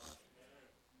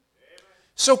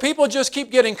 So people just keep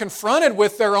getting confronted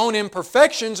with their own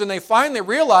imperfections and they finally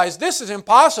realize this is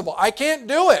impossible. I can't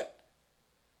do it.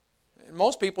 And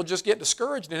most people just get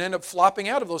discouraged and end up flopping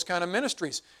out of those kind of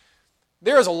ministries.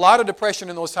 There is a lot of depression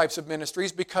in those types of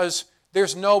ministries because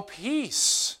there's no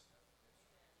peace.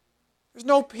 There's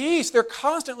no peace. They're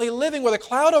constantly living with a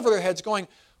cloud over their heads going,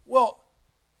 well,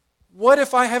 what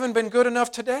if I haven't been good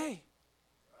enough today?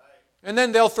 And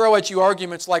then they'll throw at you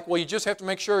arguments like, well, you just have to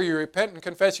make sure you repent and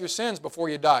confess your sins before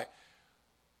you die.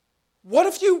 What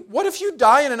if you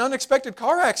die in an unexpected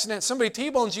car accident, somebody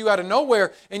T-bones you out of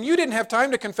nowhere, and you didn't have time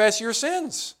to confess your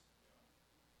sins?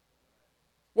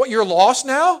 What, you're lost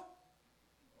now?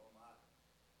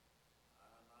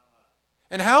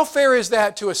 And how fair is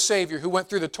that to a Savior who went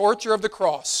through the torture of the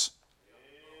cross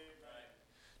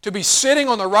to be sitting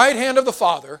on the right hand of the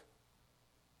Father,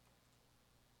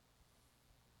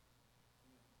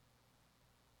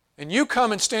 and you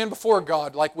come and stand before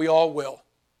God like we all will.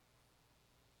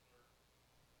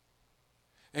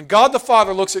 And God the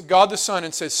Father looks at God the Son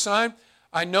and says, Son,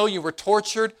 I know you were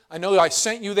tortured. I know I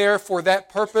sent you there for that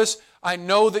purpose. I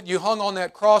know that you hung on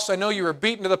that cross. I know you were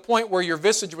beaten to the point where your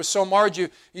visage was so marred you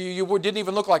didn't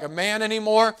even look like a man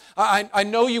anymore. I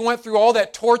know you went through all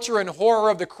that torture and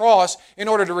horror of the cross in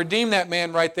order to redeem that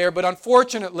man right there. But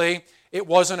unfortunately, it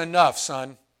wasn't enough,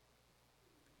 son.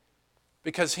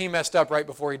 Because he messed up right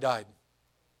before he died.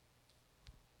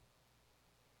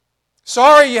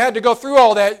 Sorry you had to go through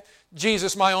all that,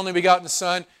 Jesus, my only begotten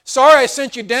Son. Sorry I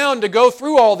sent you down to go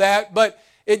through all that, but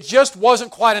it just wasn't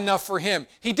quite enough for him.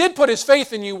 He did put his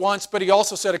faith in you once, but he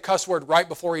also said a cuss word right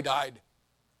before he died.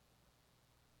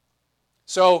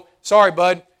 So, sorry,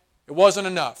 bud, it wasn't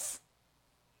enough.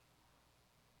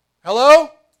 Hello?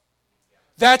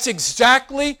 That's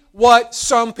exactly what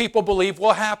some people believe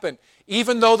will happen,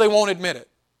 even though they won't admit it.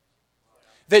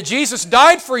 That Jesus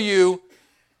died for you,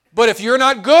 but if you're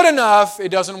not good enough, it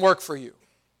doesn't work for you.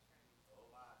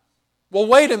 Well,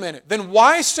 wait a minute. Then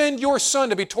why send your Son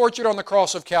to be tortured on the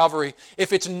cross of Calvary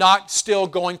if it's not still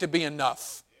going to be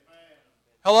enough?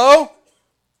 Hello?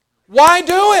 Why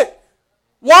do it?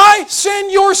 Why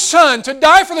send your Son to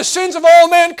die for the sins of all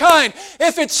mankind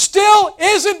if it still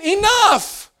isn't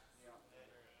enough?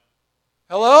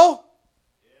 Hello?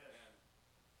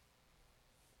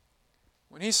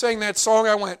 When he sang that song,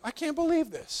 I went, I can't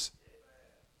believe this.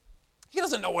 He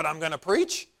doesn't know what I'm going to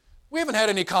preach. We haven't had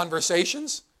any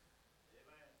conversations.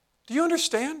 Do you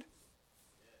understand?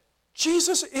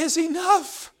 Jesus is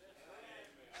enough.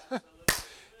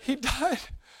 He died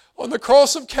on the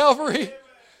cross of Calvary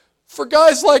for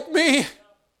guys like me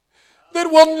that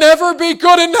will never be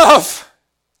good enough.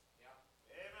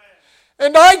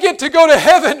 And I get to go to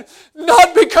heaven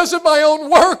not because of my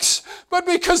own works, but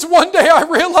because one day I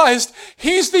realized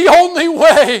He's the only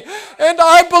way. And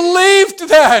I believed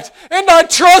that. And I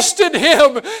trusted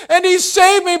Him. And He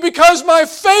saved me because my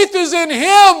faith is in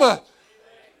Him.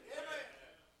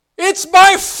 It's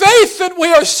by faith that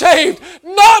we are saved,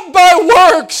 not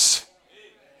by works.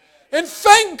 And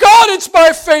thank God it's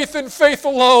by faith and faith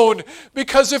alone.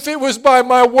 Because if it was by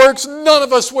my works, none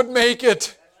of us would make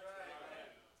it.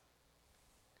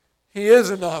 He is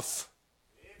enough.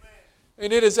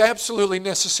 And it is absolutely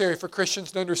necessary for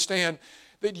Christians to understand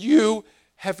that you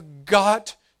have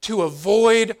got to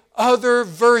avoid other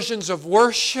versions of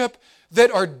worship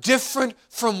that are different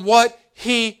from what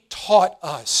He taught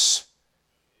us.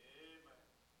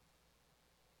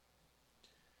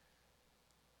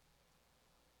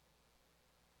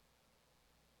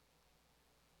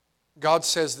 God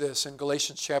says this in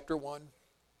Galatians chapter 1.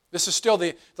 This is still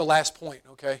the last point,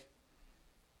 okay?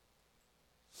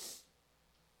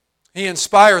 He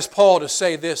inspires Paul to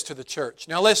say this to the church.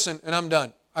 Now listen, and I'm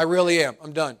done. I really am.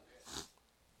 I'm done.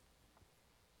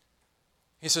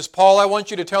 He says, Paul, I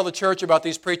want you to tell the church about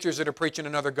these preachers that are preaching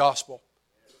another gospel.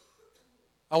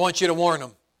 I want you to warn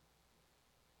them.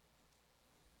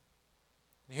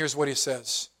 And here's what he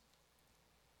says.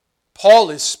 Paul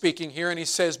is speaking here and he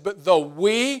says, but though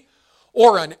we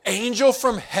or an angel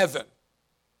from heaven.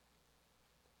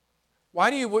 Why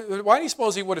do you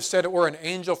suppose he would have said it or an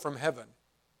angel from heaven?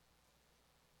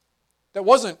 That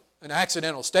wasn't an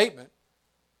accidental statement.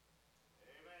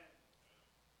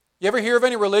 You ever hear of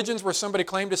any religions where somebody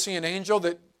claimed to see an angel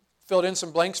that filled in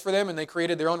some blanks for them and they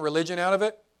created their own religion out of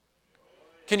it?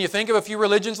 Can you think of a few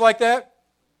religions like that?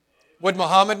 Would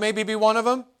Muhammad maybe be one of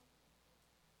them?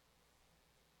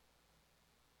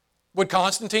 Would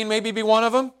Constantine maybe be one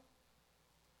of them?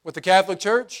 With the Catholic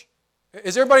Church?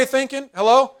 Is everybody thinking?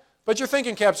 Hello? Put your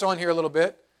thinking caps on here a little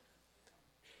bit.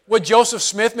 Would Joseph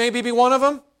Smith maybe be one of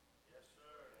them?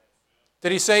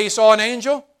 Did he say he saw an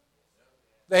angel?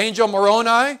 The angel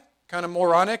Moroni? Kind of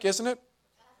moronic, isn't it?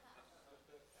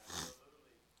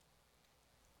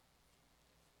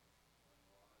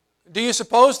 Do you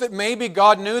suppose that maybe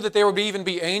God knew that there would even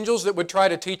be angels that would try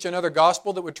to teach another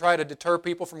gospel that would try to deter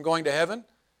people from going to heaven?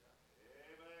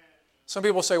 Some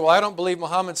people say, well, I don't believe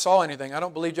Muhammad saw anything. I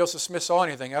don't believe Joseph Smith saw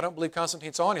anything. I don't believe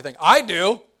Constantine saw anything. I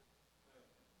do.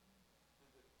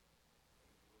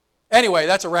 Anyway,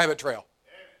 that's a rabbit trail.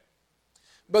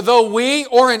 But though we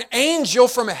or an angel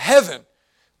from heaven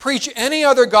preach any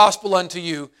other gospel unto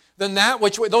you than that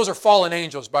which... Those are fallen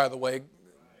angels, by the way.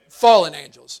 Fallen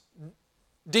angels.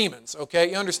 Demons,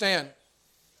 okay? You understand?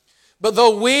 But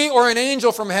though we or an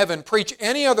angel from heaven preach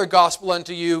any other gospel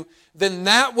unto you than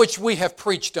that which we have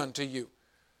preached unto you.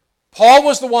 Paul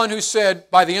was the one who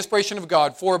said, by the inspiration of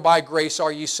God, for by grace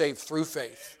are ye saved through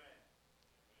faith.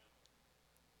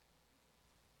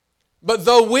 But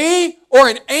though we or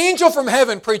an angel from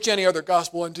heaven preach any other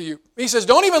gospel unto you. He says,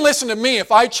 don't even listen to me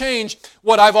if I change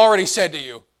what I've already said to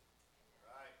you.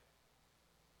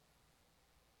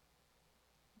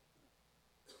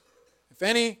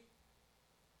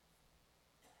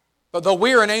 But though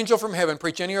we or an angel from heaven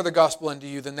preach any other gospel unto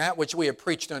you than that which we have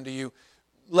preached unto you,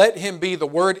 let him be, the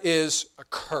word is,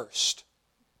 accursed.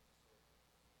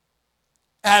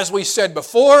 As we said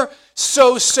before,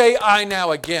 so say I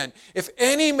now again. If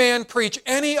any man preach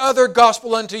any other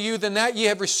gospel unto you than that ye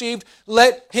have received,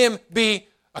 let him be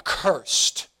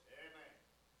accursed.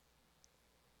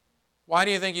 Why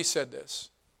do you think he said this?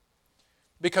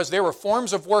 Because there were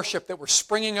forms of worship that were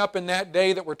springing up in that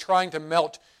day that were trying to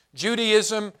melt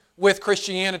Judaism with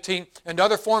Christianity and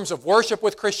other forms of worship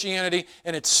with Christianity,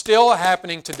 and it's still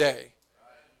happening today.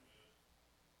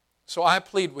 So I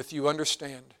plead with you,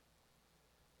 understand.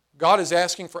 God is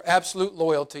asking for absolute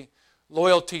loyalty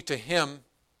to Him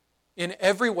in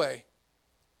every way.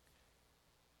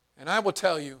 And I will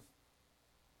tell you,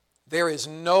 there is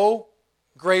no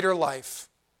greater life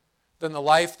than the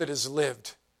life that is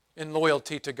lived in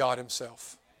loyalty to God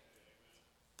Himself.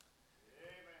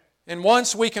 And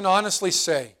once we can honestly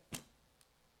say,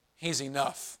 He's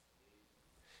enough.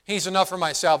 He's enough for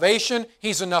my salvation.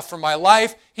 He's enough for my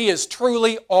life. He is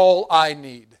truly all I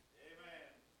need.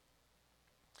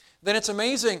 Then it's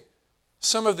amazing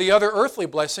some of the other earthly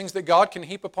blessings that God can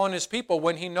heap upon His people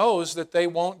when He knows that they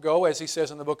won't go, as He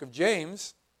says in the book of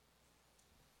James,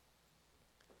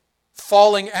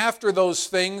 falling after those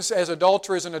things as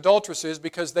adulterers and adulteresses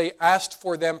because they asked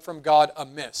for them from God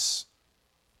amiss.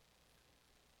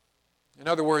 In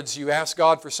other words, you ask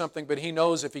God for something, but He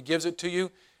knows if He gives it to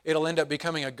you, it'll end up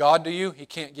becoming a God to you. He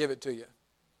can't give it to you.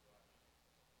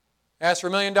 Ask for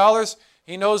 $1 million.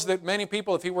 He knows that many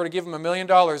people, if He were to give them $1 million,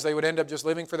 they would end up just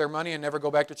living for their money and never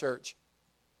go back to church.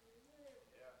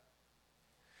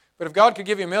 But if God could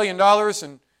give you $1 million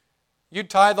and you'd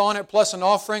tithe on it plus an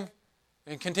offering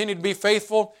and continue to be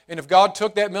faithful, and if God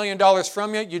took that $1 million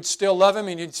from you, you'd still love Him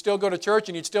and you'd still go to church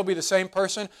and you'd still be the same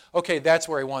person, okay, that's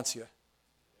where He wants you.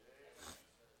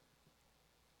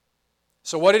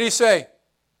 So what did He say?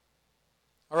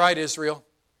 All right, Israel,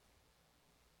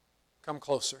 come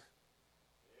closer.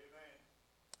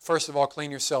 First of all,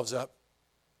 clean yourselves up.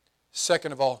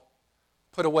 Second of all,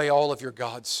 put away all of your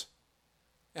gods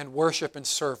and worship and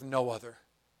serve no other.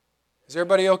 Is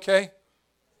everybody okay?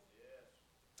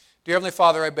 Dear Heavenly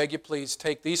Father, I beg you, please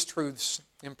take these truths,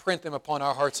 imprint them upon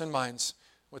our hearts and minds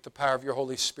with the power of your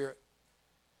Holy Spirit.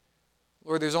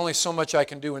 Lord, there's only so much I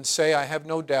can do and say. I have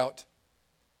no doubt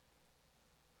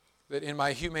that in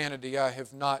my humanity I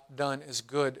have not done as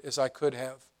good as I could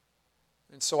have.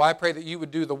 And so I pray that you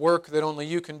would do the work that only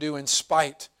you can do in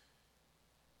spite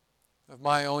of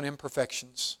my own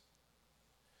imperfections.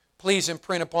 Please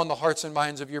imprint upon the hearts and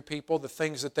minds of your people the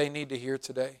things that they need to hear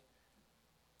today.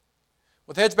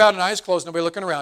 With heads bowed and eyes closed, nobody looking around.